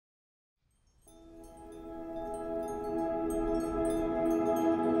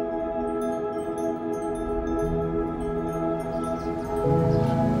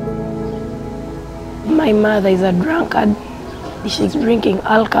My mother is a drunkard. She's drinking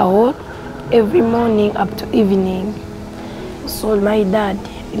alcohol every morning up to evening. So my dad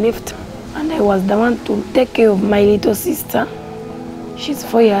left, and I was the one to take care of my little sister. She's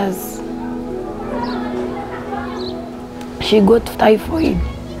 4 years. She got typhoid.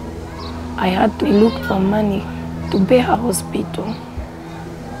 I had to look for money to pay her hospital,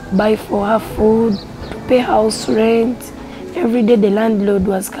 buy for her food, to pay house rent. Every day the landlord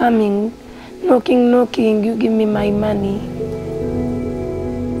was coming, knocking, you give me my money.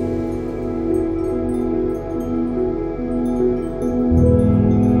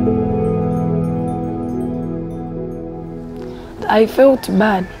 I felt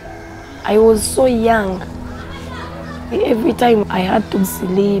bad. I was so young. Every time I had to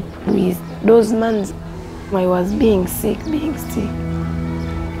sleep with those men, I was being sick.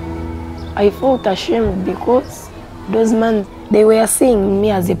 I felt ashamed because those men, they were seeing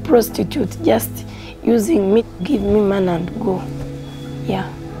me as a prostitute, just using me to give me money and go. Yeah.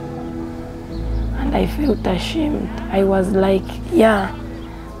 And I felt ashamed. I was like, yeah,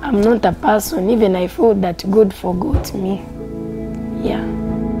 I'm not a person. Even I felt that God forgot me. Yeah.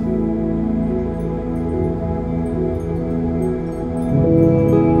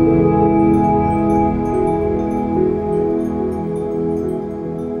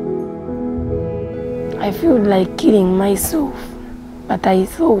 I feel like killing myself, but I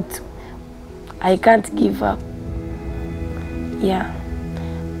thought I can't give up. Yeah,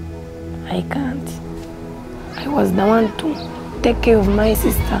 I can't. I was the one to take care of my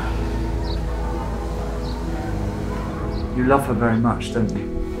sister. You love her very much, don't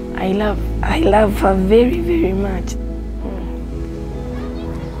you? I love her very, very much.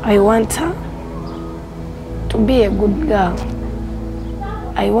 I want her to be a good girl.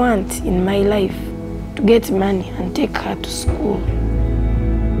 I want in my life to get money and take her to school.